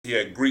he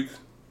had Greek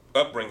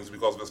upbringings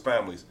because of his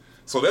families.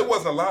 So they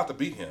wasn't allowed to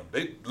beat him.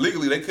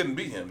 Legally they couldn't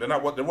beat him. They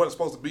weren't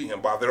supposed to beat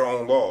him by their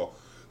own law.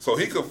 So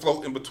he could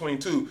float in between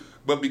two.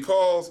 But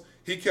because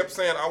he kept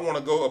saying, I want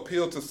to go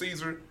appeal to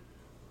Caesar,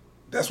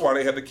 that's why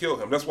they had to kill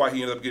him. That's why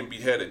he ended up getting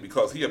beheaded,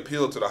 because he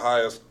appealed to the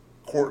highest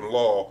court in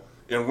law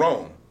in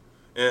Rome.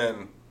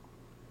 And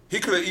he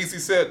could have easily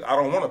said, I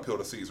don't want to appeal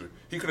to Caesar.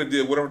 He could have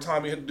did whatever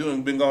time he had to do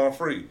and been gone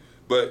free.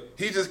 But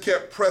he just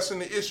kept pressing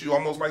the issue,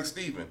 almost like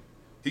Stephen.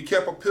 He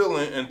kept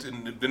appealing, and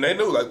then they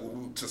knew,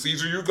 like, to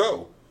Caesar you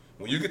go.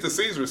 When you get to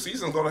Caesar,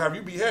 Caesar's going to have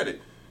you beheaded.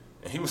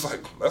 And he was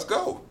like, let's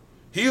go.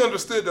 He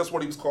understood that's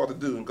what he was called to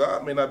do, and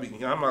God may not be.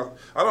 I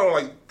don't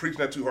like preaching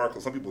that too hard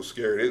because some people are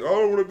scared. I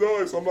don't want to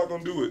die, so I'm not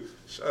going to do it.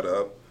 Shut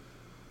up.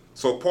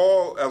 So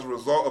Paul, as a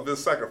result of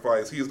this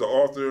sacrifice, he is the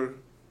author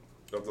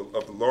of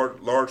the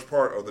large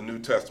part of the New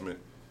Testament.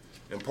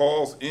 And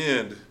Paul's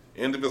end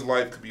of his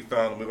life could be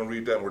found, and we're going to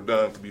read that and we're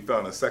done, could be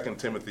found in 2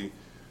 Timothy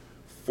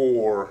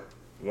 4,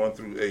 1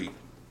 through 8.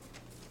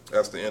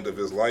 That's the end of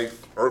his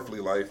life, earthly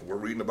life. We're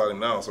reading about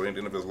him now, so the end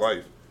of his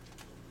life.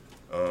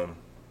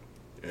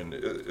 And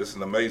it's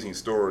an amazing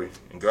story.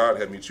 And God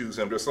had me choose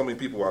him. There's so many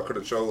people I could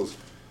have chose,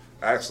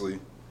 actually,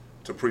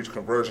 to preach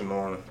conversion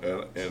on.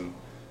 And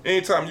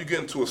anytime you get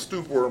into a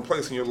stupor and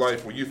place in your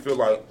life where you feel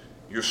like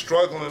you're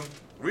struggling,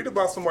 read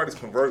about somebody's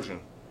conversion.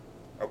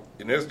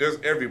 And there's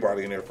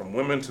everybody in there, from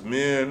women to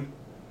men,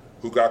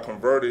 who got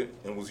converted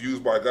and was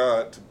used by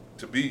God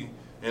to be.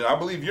 And I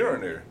believe you're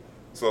in there.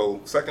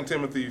 So 2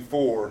 Timothy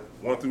 4,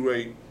 1 through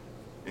 8,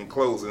 in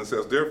closing, it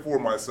says, Therefore,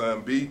 my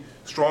son, be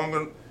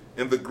stronger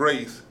in the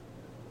grace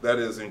that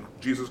is in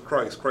Jesus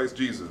Christ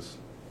Jesus.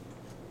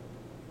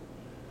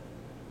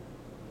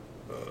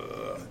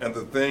 And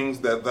the things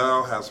that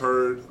thou hast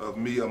heard of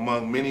me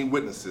among many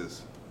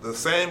witnesses, the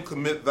same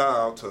commit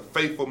thou to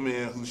faithful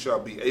men who shall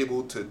be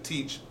able to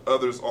teach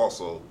others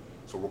also.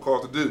 So we're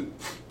called to do.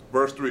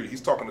 Verse 3,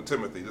 he's talking to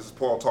Timothy. This is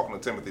Paul talking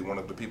to Timothy, one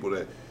of the people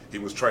that he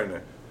was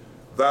training.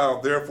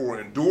 Thou therefore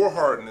endure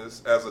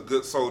hardness as a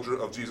good soldier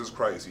of Jesus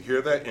Christ. You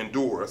hear that?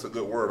 Endure. That's a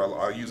good word.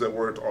 I use that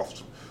word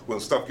when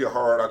stuff get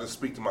hard. I just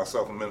speak to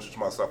myself and minister to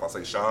myself. I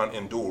say, Sean,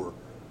 endure.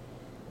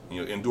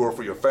 Endure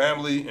for your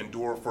family,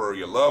 endure for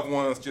your loved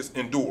ones. Just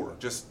endure.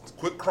 Just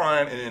quit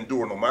crying and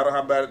endure. No matter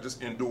how bad it,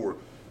 just endure.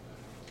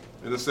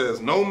 And it says,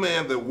 no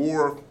man that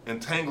warreth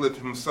entangleth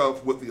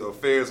himself with the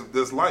affairs of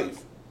this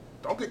life.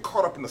 Don't get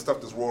caught up in the stuff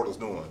this world is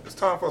doing. It's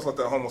time for us to let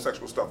that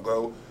homosexual stuff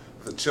go.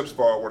 The chips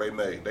fall where they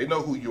may. They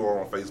know who you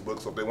are on Facebook,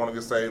 so if they want to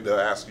get saved, they'll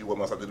ask you, what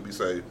must I do to be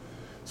saved?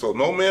 So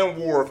no man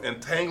warreth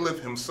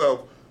entangleth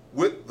himself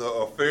with the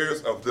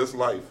affairs of this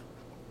life,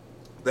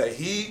 that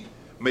he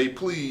may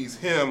please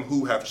him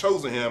who hath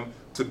chosen him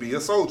to be a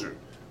soldier.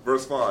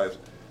 Verse 5,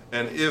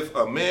 and if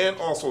a man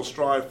also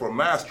strive for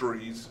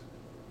masteries,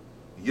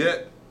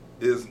 yet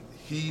is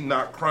he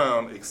not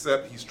crowned,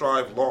 except he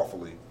strive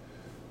lawfully.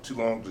 Too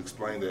long to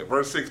explain that.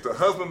 Verse 6, the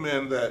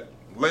husbandman that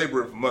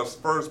laboreth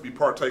must first be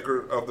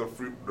partaker of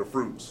the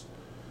fruits.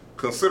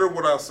 Consider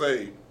what I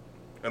say,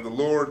 and the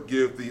Lord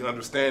give thee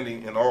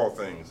understanding in all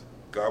things.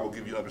 God will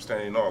give you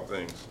understanding in all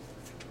things.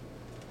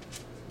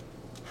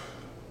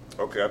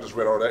 Okay, I just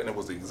read all that, and it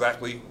was the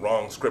exactly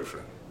wrong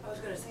scripture. I was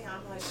going to say,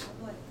 I'm like.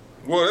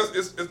 Well,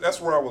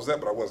 that's where I was at,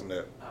 but I wasn't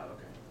at. Oh,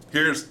 okay.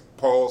 Here's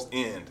Paul's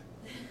end.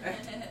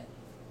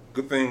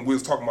 Good thing we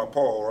was talking about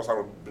Paul, or else I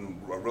would have been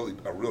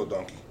a real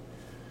donkey.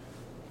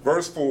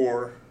 Verse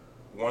 4,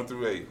 1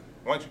 through 8.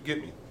 Why don't you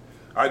get me?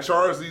 I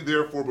charge thee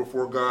therefore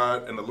before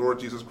God and the Lord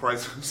Jesus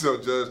Christ, who shall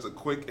judge the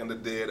quick and the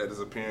dead at his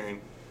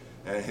appearing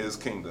and his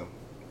kingdom.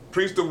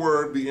 Preach the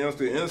word, be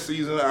instant in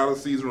season, out of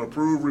season,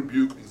 reprove,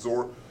 rebuke,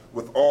 exhort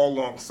with all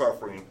long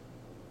suffering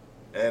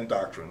and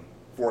doctrine.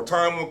 For a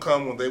time will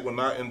come when they will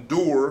not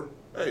endure,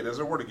 hey, there's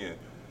a word again,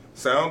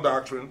 sound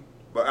doctrine,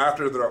 but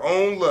after their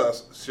own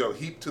lust shall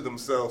heap to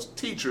themselves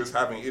teachers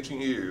having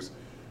itching ears.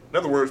 In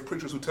other words,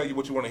 preachers who tell you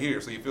what you want to hear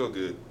so you feel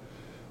good.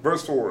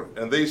 Verse 4,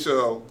 and they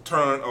shall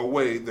turn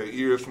away their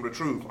ears from the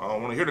truth. I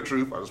don't want to hear the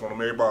truth, I just want to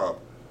marry Bob.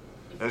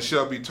 And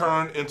shall be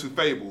turned into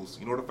fables.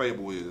 You know what a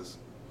fable is.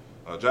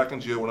 Jack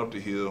and Jill went up the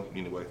hill.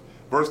 Anyway,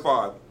 verse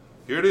 5,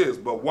 here it is.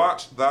 But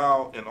watch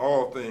thou in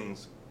all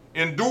things.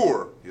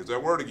 Endure. Here's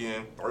that word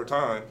again. Third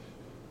time,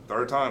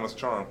 that's a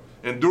charm.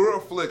 Endure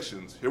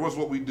afflictions. Here was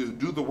what we do.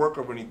 Do the work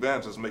of an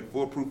evangelist. Make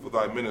full proof of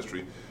thy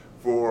ministry.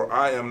 For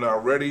I am now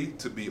ready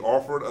to be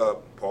offered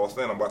up. Paul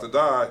saying, I'm about to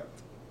die.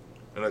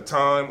 And the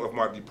time of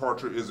my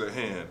departure is at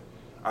hand.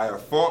 I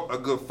have fought a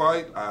good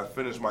fight. I have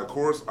finished my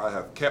course. I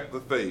have kept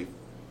the faith.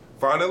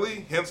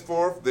 Finally,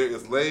 henceforth, there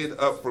is laid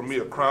up for me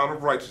a crown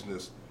of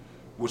righteousness,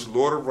 which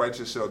Lord of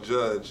righteousness shall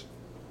judge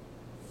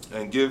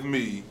and give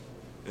me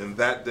in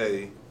that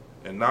day,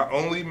 and not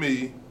only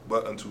me,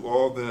 but unto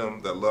all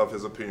them that love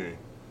his appearing.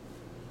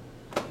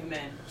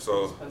 Amen.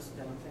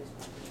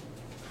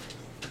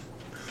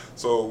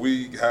 So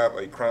we have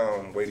a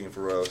crown waiting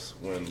for us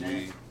when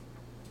we...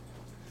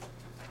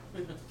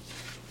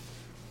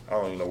 I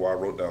don't even know why I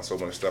wrote down so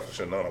much stuff. I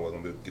should have known I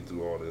wasn't going to get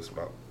through all this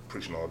without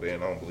preaching all day,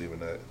 and I don't believe in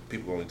that.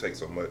 People only take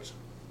so much.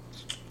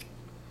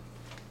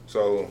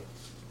 So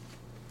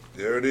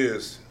There it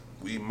is.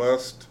 We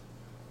must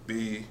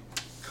be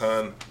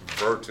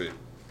converted.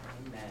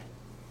 Amen.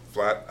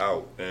 Flat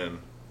out. And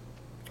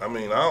I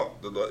mean,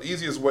 the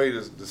easiest way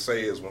to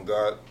say is when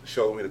God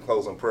showed me the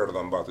closing prayer that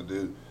I'm about to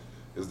do,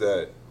 is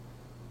that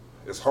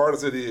as hard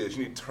as it is,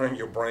 you need to turn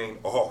your brain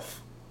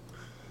off.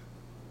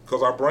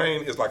 Because our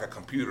brain is like a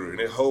computer and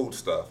it holds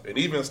stuff. And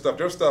even stuff,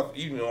 there's stuff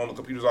even on the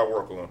computers I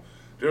work on,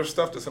 there's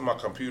stuff that's in my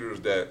computers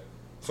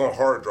that's on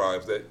hard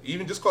drives that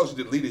even just because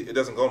you delete it, it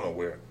doesn't go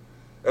nowhere.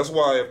 That's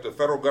why if the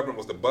federal government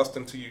was to bust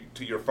into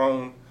your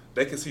phone,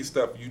 they can see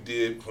stuff you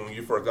did when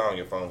you first got on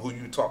your phone, who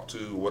you talked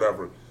to,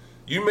 whatever.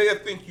 You may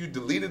think you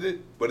deleted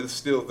it, but it's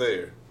still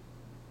there.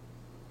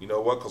 You know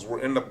what? Because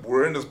we're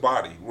in this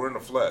body, we're in the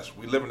flesh,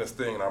 we live in this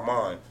thing in our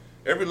mind.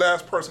 Every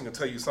last person can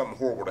tell you something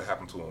horrible that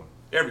happened to them.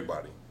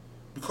 Everybody.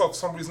 Because for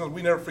some reason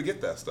we never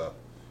forget that stuff.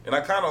 And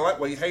I kind of like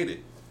what he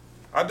hated.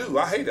 I do.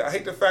 I hate it. I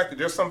hate the fact that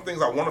there's some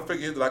things I want to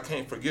forget that I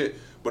can't forget.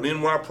 But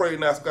then when I prayed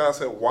and asked God, I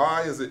said,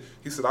 why is it?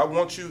 He said, I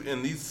want you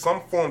in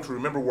some form to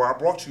remember where I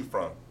brought you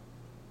from.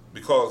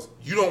 Because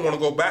you don't want to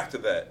go back to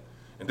that.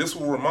 And this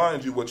will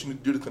remind you what you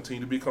need to do to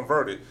continue to be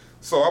converted.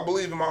 So I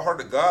believe in my heart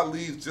that God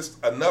leaves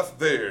just enough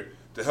there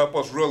to help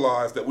us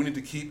realize that we need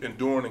to keep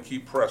enduring and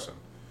keep pressing.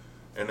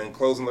 And in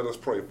closing, let us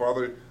pray.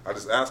 Father, I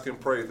just ask and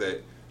pray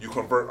that you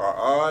convert our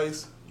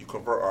eyes, you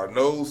convert our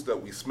nose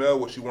that we smell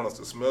what you want us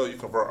to smell, you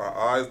convert our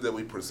eyes that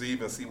we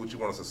perceive and see what you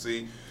want us to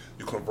see,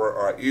 you convert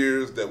our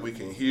ears that we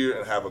can hear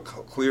and have a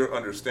clear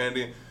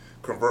understanding,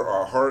 convert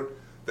our heart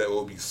that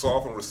will be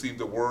soft and receive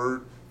the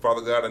word,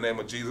 Father God, in the name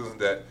of Jesus, and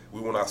that we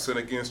will not sin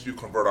against you,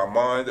 convert our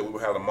mind, that we will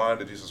have the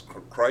mind of Jesus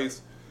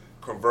Christ,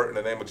 convert in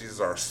the name of Jesus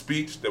our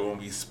speech, that when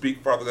we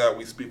speak, Father God,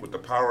 we speak with the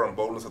power and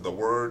boldness of the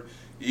word,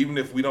 even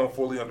if we don't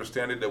fully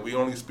understand it, that we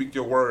only speak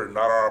your word,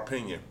 not our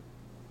opinion.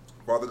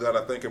 Father God,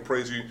 I thank and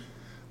praise you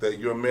that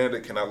you're a man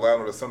that cannot lie,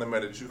 nor the son of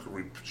man that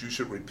you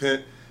should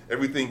repent.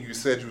 Everything you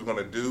said you were going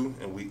to do,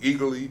 and we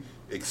eagerly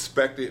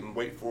expect it and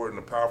wait for it. In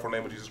the powerful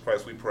name of Jesus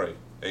Christ we pray.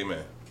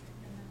 Amen.